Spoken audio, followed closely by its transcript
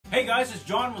Hey guys, it's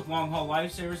John with Longhaul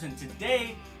Lifesavers, and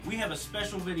today we have a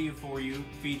special video for you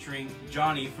featuring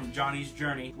Johnny from Johnny's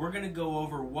Journey. We're going to go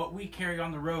over what we carry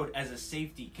on the road as a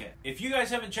safety kit. If you guys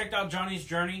haven't checked out Johnny's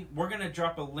Journey, we're going to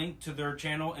drop a link to their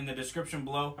channel in the description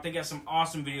below. They got some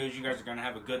awesome videos. You guys are going to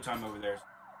have a good time over there.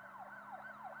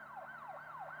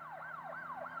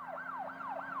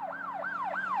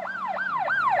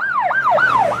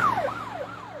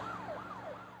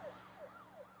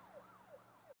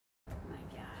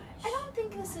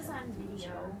 This is on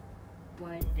video.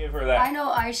 What? Give her that. I know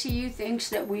ICU thinks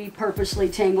that we purposely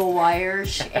tangle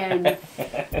wires and... Okay.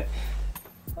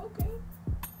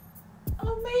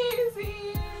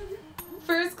 Amazing!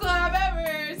 First clap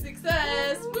ever!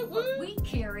 Success! Woo woo! We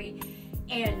carry,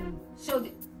 and so...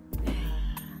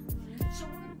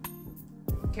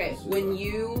 Okay, when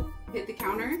you hit the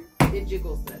counter, it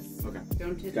jiggles this. Okay.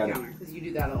 Don't hit the counter, because you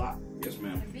do that a lot. Yes,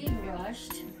 ma'am. I'm being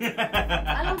rushed.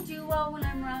 I don't do well when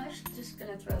I'm rushed. Just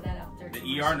gonna throw that out there.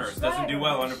 The ER nurse doesn't do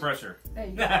well under pressure.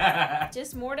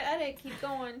 Just more to edit. Keep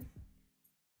going.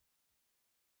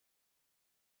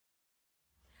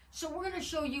 So we're going to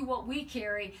show you what we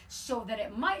carry so that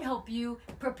it might help you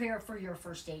prepare for your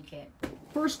first aid kit.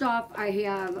 First off, I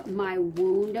have my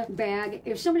wound bag.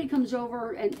 If somebody comes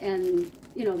over and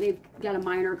you know, they've got a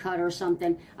minor cut or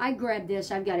something, I grab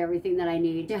this. I've got everything that I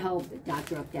need to help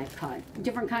doctor up that cut.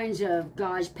 Different kinds of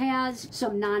gauze pads,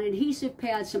 some non-adhesive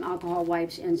pads, some alcohol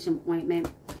wipes, and some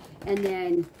ointment. And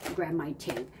then grab my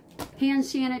tape. Hand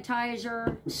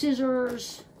sanitizer,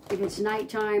 scissors. If it's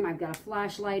nighttime, I've got a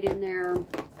flashlight in there.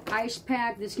 Ice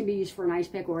pack, this can be used for an ice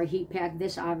pack or a heat pack.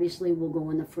 This obviously will go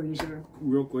in the freezer.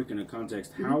 Real quick in a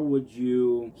context, how would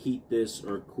you heat this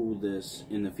or cool this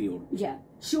in the field? Yeah,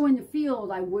 so in the field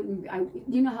I wouldn't,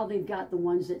 you know how they've got the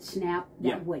ones that snap?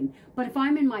 That wouldn't. But if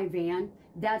I'm in my van,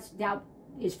 that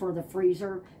is for the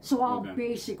freezer. So I'll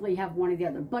basically have one or the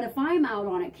other. But if I'm out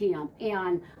on a camp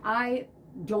and I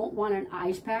don't want an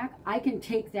ice pack, I can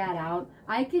take that out.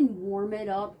 I can warm it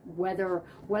up, whether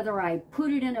I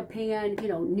put it in a pan, you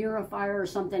know, near a fire or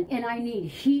something, and I need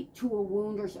heat to a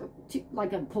wound or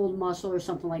like a pulled muscle or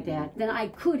something like that, then I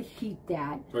could heat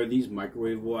that. Are these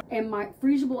microwavable? And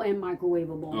freezable and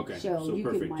microwavable. Okay, so you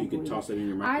perfect. You can toss it in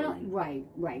your microwave.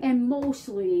 Right. And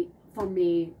mostly for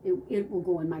me, it will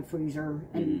go in my freezer,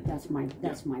 and that's my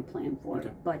plan for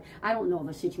it. But I don't know of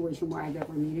a situation where I've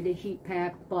ever needed a heat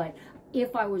pack. But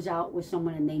if I was out with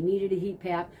someone and they needed a heat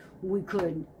pack, we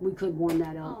could warm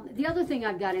that up. The other thing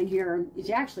I've got in here is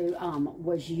actually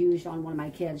was used on one of my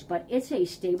kids, but it's a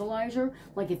stabilizer.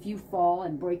 Like if you fall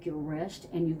and break your wrist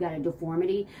and you've got a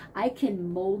deformity, I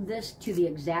can mold this to the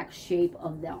exact shape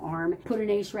of the arm, put an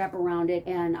ACE wrap around it,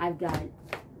 and I've got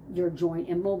your joint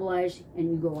immobilized,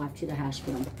 and you go off to the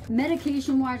hospital.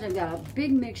 Medication-wise, I've got a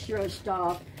big mixture of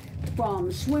stuff, from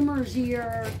swimmer's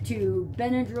ear to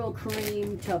Benadryl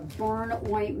cream to burn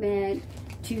ointment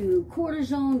to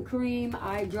cortisone cream,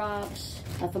 eye drops,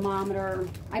 a thermometer.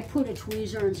 I put a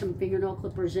tweezer and some fingernail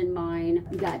clippers in mine.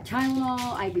 I've got Tylenol,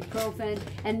 ibuprofen,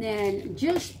 and then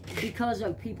just because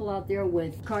of people out there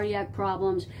with cardiac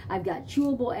problems, I've got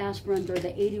chewable aspirin. They're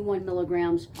the 81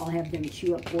 milligrams. I'll have them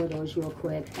chew up 4 of those real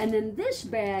quick. And then this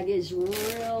bag is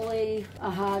really a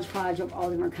hodgepodge of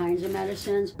all different kinds of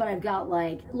medicines, but I've got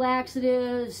like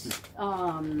laxatives,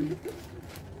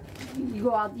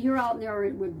 you're out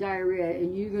there with diarrhea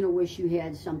and you're going to wish you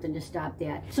had something to stop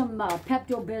that. Some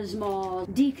Pepto-Bismol,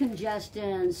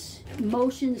 decongestants,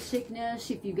 motion sickness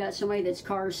if you've got somebody that's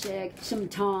car sick, some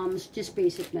Tums, just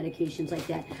basic medications like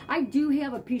that. I do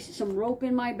have some rope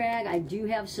in my bag. I do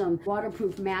have some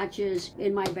waterproof matches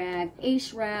in my bag,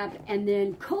 ACE wrap, and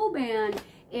then Coban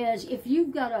is if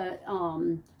you've got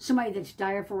somebody that's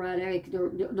diaphoretic,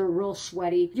 they're real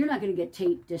sweaty, you're not going to get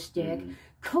tape to stick.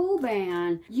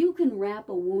 Coban, you can wrap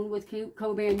a wound with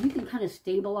Coban. You can kind of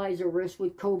stabilize a wrist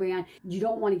with Coban. You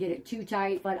don't want to get it too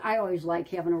tight, but I always like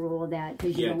having a roll of that.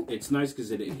 Cause it's nice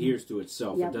because it adheres to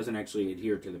itself. It doesn't actually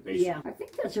adhere to the patient. Yeah, I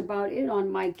think that's about it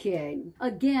on my kit.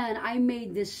 Again, I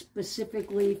made this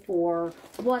specifically for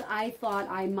what I thought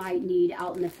I might need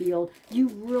out in the field. You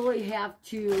really have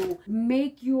to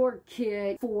make your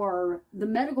kit for the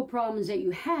medical problems that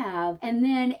you have and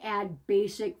then add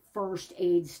basic first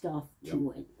aid stuff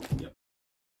to it.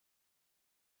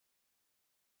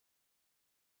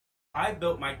 I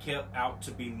built my kit out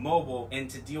to be mobile and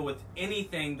to deal with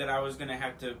anything that I was going to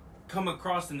have to come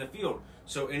across in the field.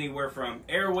 So anywhere from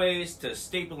airways to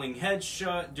stapling heads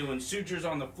shut, doing sutures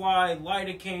on the fly,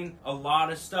 lidocaine, a lot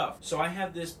of stuff. So I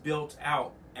have this built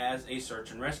out as a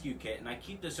search and rescue kit, and I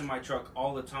keep this in my truck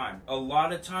all the time. A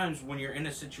lot of times when you're in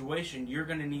a situation, you're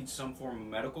going to need some form of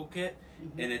medical kit,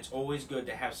 and it's always good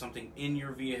to have something in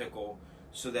your vehicle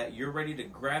so that you're ready to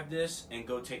grab this and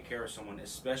go take care of someone,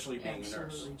 especially being a nurse.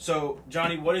 Absolutely. So,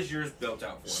 Jonnie, what is yours built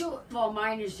out for? So, well,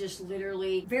 mine is just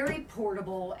literally very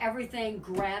portable, everything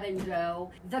grab and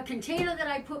go. The container that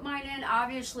I put mine in,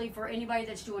 obviously for anybody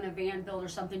that's doing a van build or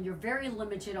something, you're very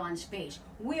limited on space.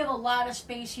 We have a lot of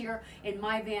space here in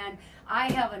my van. I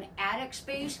have an attic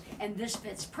space, and this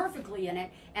fits perfectly in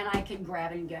it, and I can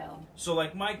grab and go. So,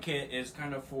 like, my kit is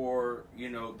kind of for, you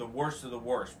know, the worst of the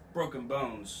worst. Broken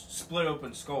bones, split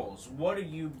open skulls. What are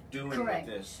you doing Correct.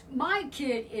 with this? My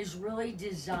kit is really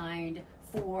designed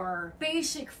for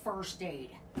basic first aid.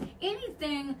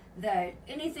 Anything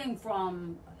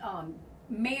from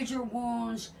major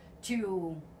wounds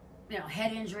to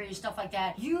head injuries, stuff like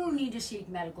that, you need to seek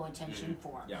medical attention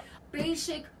for. Yeah.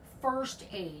 Basic first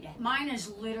aid. Mine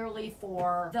is literally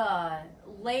for the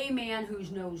layman who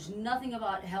knows nothing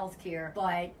about healthcare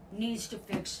but needs to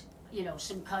fix,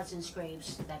 some cuts and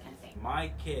scrapes, that kind of thing.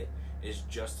 My kit is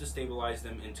just to stabilize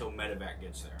them until medevac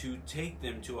gets there. To take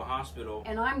them to a hospital.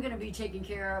 And I'm going to be taking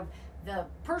care of the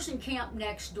person camped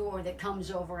next door that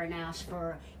comes over and asks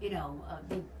for,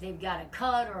 they've got a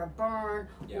cut or a burn,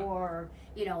 Yeah. or,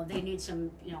 they need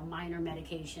some, minor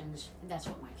medications. That's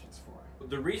what my kit's for.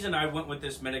 The reason I went with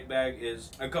this medic bag is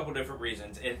a couple different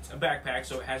reasons. It's a backpack,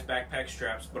 so it has backpack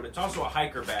straps, but it's also a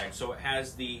hiker bag, so it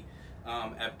has the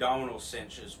abdominal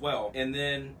cinch as well. And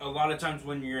then a lot of times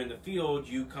when you're in the field,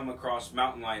 you come across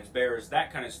mountain lions, bears,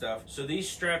 that kind of stuff. So these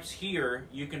straps here,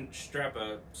 you can strap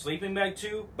a sleeping bag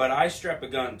to, but I strap a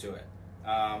gun to it.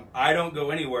 I don't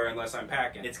go anywhere unless I'm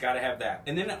packing. It's got to have that.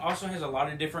 And then it also has a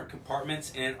lot of different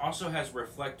compartments, and it also has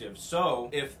reflective.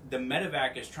 So if the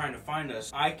medevac is trying to find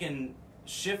us, I can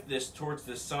shift this towards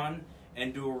the sun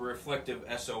and do a reflective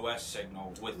SOS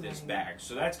signal with this bag.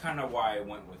 So that's kind of why I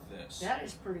went with this. That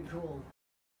is pretty cool.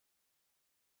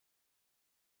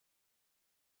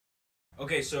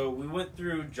 Okay, so we went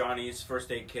through Jonnie's first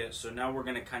aid kit, so now we're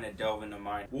going to kind of delve into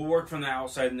mine. We'll work from the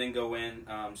outside and then go in.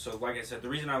 So like I said, the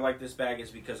reason I like this bag is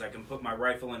because I can put my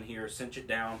rifle in here, cinch it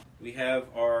down. We have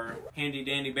our handy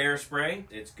dandy bear spray.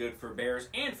 It's good for bears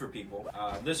and for people.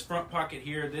 This front pocket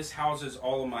here, this houses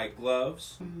all of my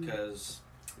gloves because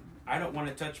I don't want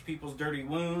to touch people's dirty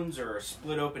wounds or a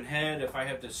split open head. If I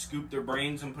have to scoop their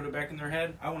brains and put it back in their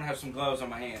head, I want to have some gloves on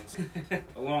my hands.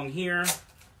 Along here,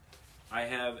 I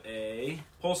have a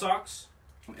pulse ox,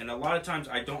 and a lot of times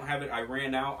I don't have it. I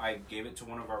ran out. I gave it to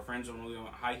one of our friends when we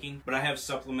went hiking, but I have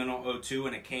supplemental O2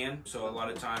 in a can. So a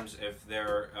lot of times if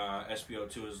their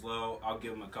SpO2 is low, I'll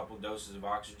give them a couple doses of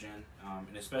oxygen,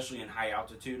 and especially in high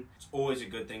altitude, it's always a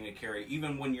good thing to carry.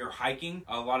 Even when you're hiking,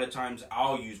 a lot of times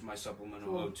I'll use my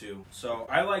supplemental O2. So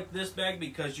I like this bag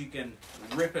because you can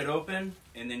rip it open,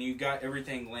 and then you got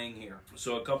everything laying here.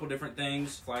 So a couple different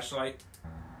things, flashlight.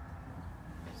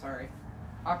 Sorry.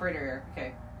 Operator error.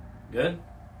 Okay. Good.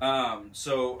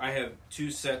 So I have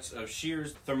 2 sets of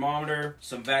shears, thermometer,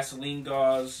 some Vaseline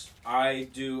gauze. I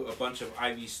do a bunch of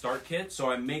IV start kits,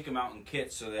 so I make them out in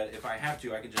kits so that if I have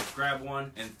to, I can just grab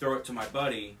one and throw it to my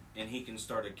buddy, and he can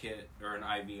start a kit or an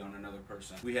IV on another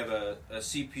person. We have a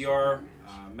CPR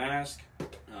mask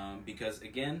because,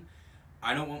 again,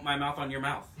 I don't want my mouth on your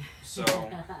mouth, so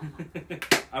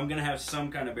I'm going to have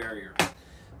some kind of barrier.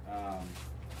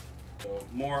 So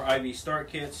more IV start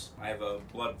kits. I have a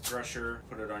blood pressure,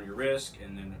 put it on your wrist,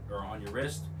 and then on your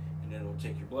wrist, and then it will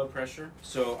take your blood pressure.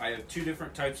 So I have 2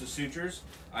 different types of sutures.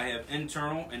 I have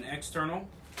internal and external.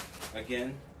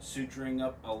 Again, suturing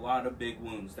up a lot of big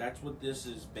wounds. That's what this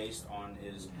is based on,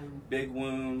 is big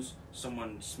wounds.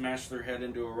 Someone smashed their head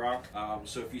into a rock.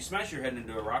 So if you smash your head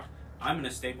into a rock, I'm going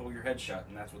to staple your head shut,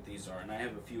 and that's what these are. And I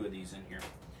have a few of these in here.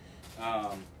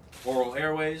 Oral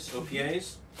airways,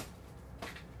 OPAs.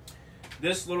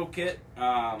 This little kit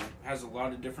has a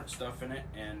lot of different stuff in it,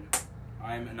 and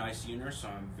I'm an ICU nurse, so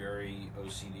I'm very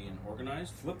OCD and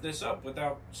organized. Flip this up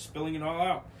without spilling it all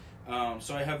out.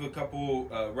 So I have a couple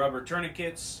rubber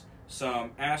tourniquets,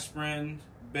 some aspirin,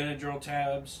 Benadryl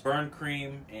tabs, burn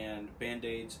cream, and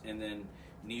Band-Aids, and then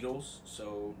needles.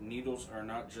 So needles are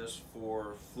not just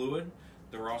for fluid.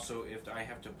 They're also if I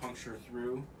have to puncture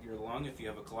through your lung, if you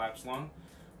have a collapsed lung,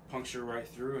 puncture right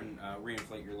through and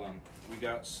reinflate your lung. We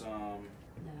got some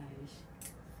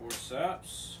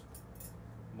forceps,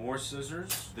 more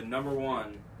scissors. The number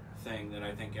one thing that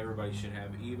I think everybody should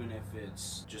have, even if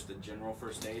it's just a general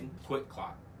first aid, quick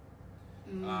clot.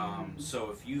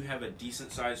 So if you have a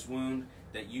decent sized wound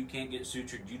that you can't get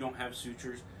sutured, you don't have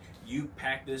sutures, you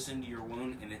pack this into your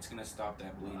wound and it's going to stop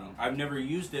that bleeding. I've never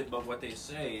used it, but what they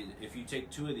say, if you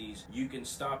take 2 of these, you can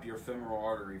stop your femoral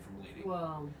artery from bleeding.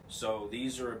 Wow. So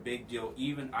these are a big deal.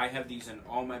 Even I have these in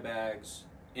all my bags.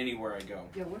 anywhere I go.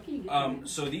 Yeah, where can you get them?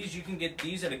 So these, you can get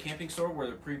these at a camping store where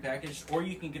they're prepackaged, or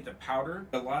you can get the powder.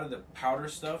 A lot of the powder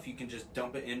stuff, you can just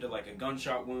dump it into like a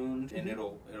gunshot wound, and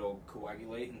it'll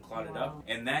coagulate and clot it up.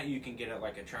 And that you can get at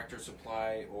like a Tractor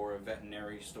Supply or a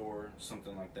veterinary store,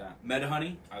 something like that.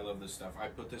 Medihoney, I love this stuff. I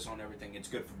put this on everything. It's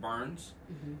good for burns,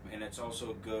 and it's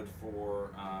also good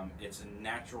for, it's a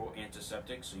natural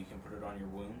antiseptic, so you can put it on your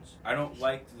wounds. I don't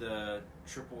like the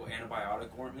triple antibiotic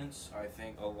ointments. I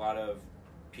think a lot of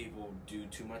people do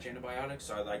too much antibiotics,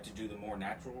 so I like to do the more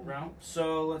natural route.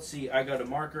 So let's see, I got a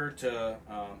marker to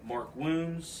mark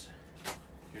wounds.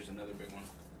 Here's another big one.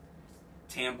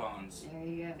 Tampons. There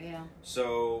you go, yeah.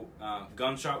 So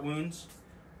gunshot wounds,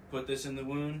 put this in the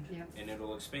wound and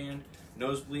it'll expand.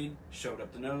 Nosebleed, shove it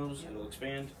up the nose, it'll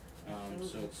expand.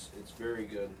 So it's very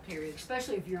good. Period.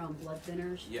 Especially if you're on blood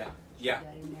thinners. Yeah.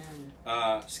 That in there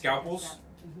and Scalpels.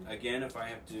 Again, if I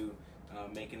have to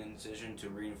make an incision to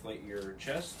reinflate your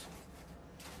chest.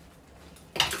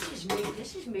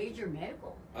 This is major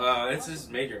medical. This is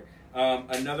major.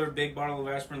 Another big bottle of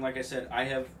aspirin. Like I said, I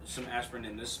have some aspirin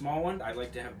in this small one. I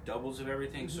like to have doubles of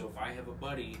everything. So if I have a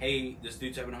buddy, hey, this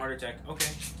dude's having a heart attack.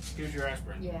 Okay, here's your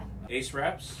aspirin. Yeah. Ace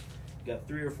wraps. Got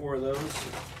 3 or 4 of those.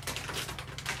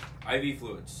 IV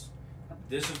fluids.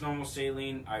 This is normal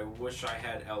saline. I wish I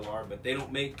had LR, but they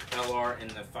don't make LR in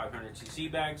the 500cc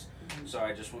bags, so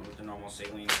I just went with the normal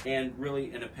saline. And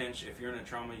really, in a pinch, if you're in a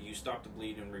trauma, you stop the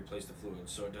bleed and replace the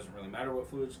fluids. So it doesn't really matter what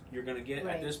fluids you're going to get.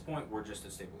 At this point, we're just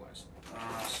to stabilize.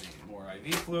 Let's see, more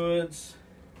IV fluids.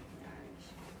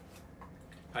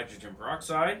 Hydrogen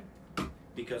peroxide,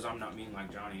 because I'm not mean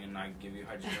like Johnny and I give you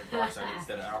hydrogen peroxide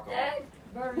instead of alcohol. That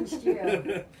burns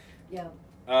you.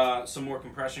 Yeah. Some more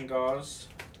compression gauze.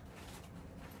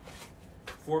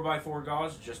 4x4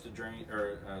 gauze just to drain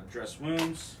or dress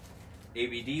wounds.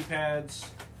 ABD pads.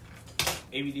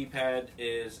 ABD pad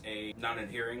is a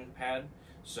non-adhering pad,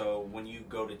 so when you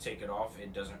go to take it off,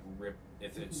 it doesn't rip.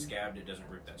 If it's scabbed, it doesn't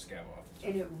rip that scab off.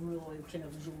 And it really can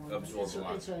absorb.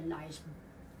 It's a nice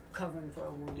covering for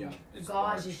a wound. Yeah,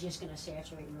 gauze is just going to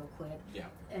saturate real quick. Yeah.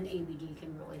 And ABD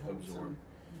can really hold some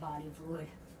body fluid.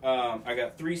 I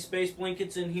got 3 space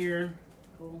blankets in here.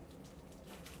 Cool.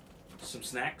 Some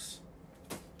snacks.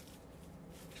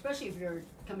 Especially if you're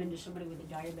coming to somebody with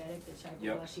a diabetic that's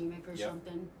hypoglycemic or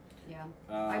something. Yeah.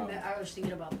 I was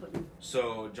thinking about putting...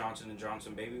 So Johnson &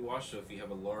 Johnson baby wash. So if you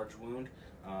have a large wound,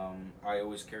 I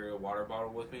always carry a water bottle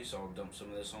with me, so I'll dump some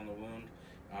of this on the wound.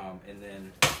 And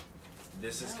then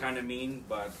this is kind of mean,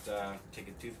 but take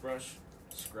a toothbrush,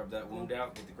 scrub that wound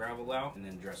out, get the gravel out, and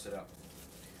then dress it up.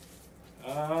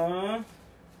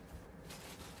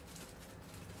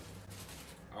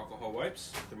 Alcohol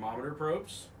wipes, thermometer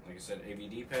probes, like I said,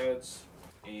 ABD pads,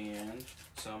 and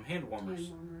some hand warmers.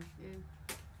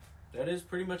 That is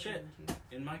pretty much it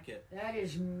in my kit. That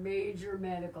is major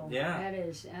medical. Yeah. That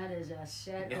is a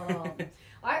set of...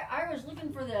 I was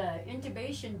looking for the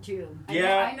intubation tube.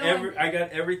 I got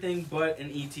everything but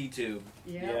an ET tube.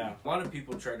 Yeah. A lot of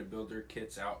people try to build their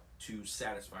kits out to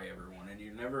satisfy everyone, and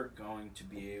you're never going to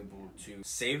be able to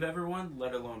save everyone,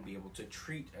 let alone be able to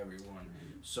treat everyone.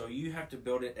 So you have to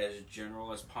build it as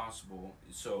general as possible.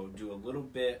 So do a little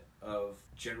bit of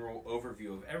general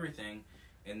overview of everything,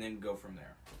 and then go from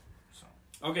there.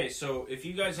 Okay, so if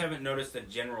you guys haven't noticed the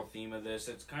general theme of this,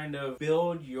 it's kind of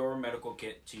build your medical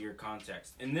kit to your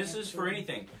context. And this is for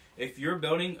anything. If you're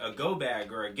building a go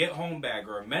bag or a get home bag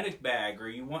or a medic bag, or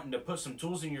you wanting to put some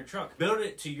tools in your truck, build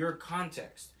it to your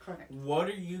context. Correct. What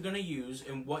are you going to use,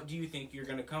 and what do you think you're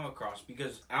going to come across?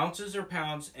 Because ounces are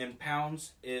pounds, and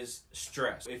pounds is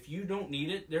stress. If you don't need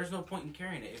it, there's no point in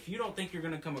carrying it. If you don't think you're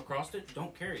going to come across it,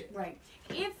 don't carry it. Right.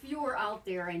 If you're out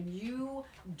there and you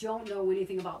don't know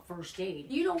anything about first aid,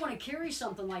 you don't want to carry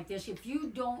something like this if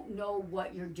you don't know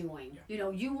what you're doing. Yeah. You know,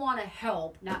 you want to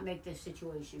help, not make this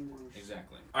situation worse.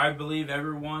 Exactly. I believe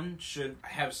everyone should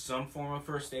have some form of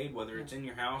first aid, whether it's in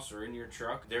your house or in your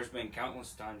truck. There's been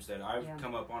countless times that I've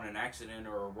come up on an accident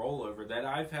or a rollover that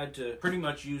I've had to pretty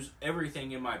much use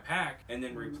everything in my pack and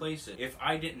then replace it. If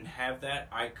I didn't have that,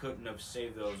 I couldn't have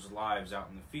saved those lives out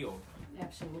in the field.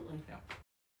 Absolutely. Yeah.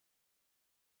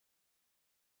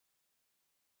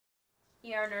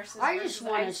 ER nurses. I just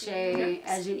want to say,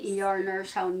 as an ER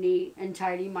nurse, how neat and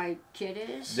tidy my kit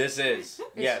is. This is.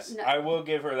 Yes, I will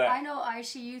give her that. I know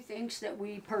ICU thinks that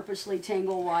we purposely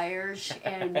tangle wires,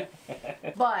 and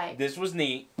but this was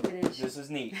neat. It is. This is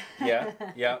neat. Yeah,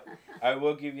 yeah. I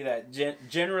will give you that.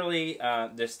 Generally,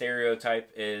 the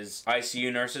stereotype is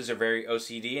ICU nurses are very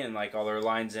OCD and like all their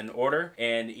lines in order,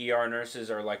 and ER nurses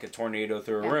are like a tornado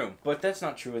through a room. But that's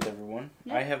not true with everyone.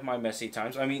 I have my messy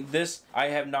times. I mean, I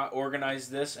have not organized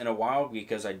organized this in a while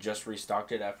because I just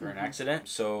restocked it after an accident.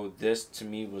 So this to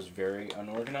me was very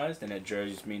unorganized and it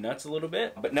drives me nuts a little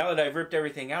bit. But now that I've ripped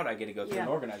everything out, I get to go through and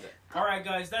organize it. All right,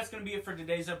 guys, that's going to be it for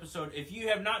today's episode. If you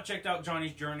have not checked out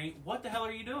Jonnie's Journey, what the hell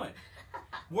are you doing?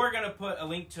 We're going to put a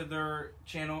link to their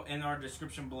channel in our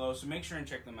description below, so make sure and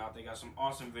check them out. They got some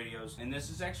awesome videos. And this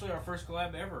is actually our first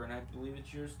collab ever, and I believe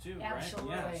it's yours too,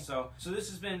 Absolutely. right? Yeah, so this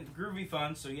has been groovy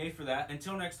fun, so yay for that.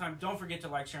 Until next time, don't forget to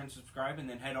like, share, and subscribe, and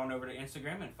then head on over to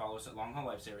Instagram and follow us at Longhaul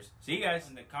Lifesavers. See you guys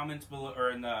in the comments below,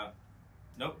 or in the...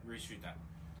 Nope, reshoot that.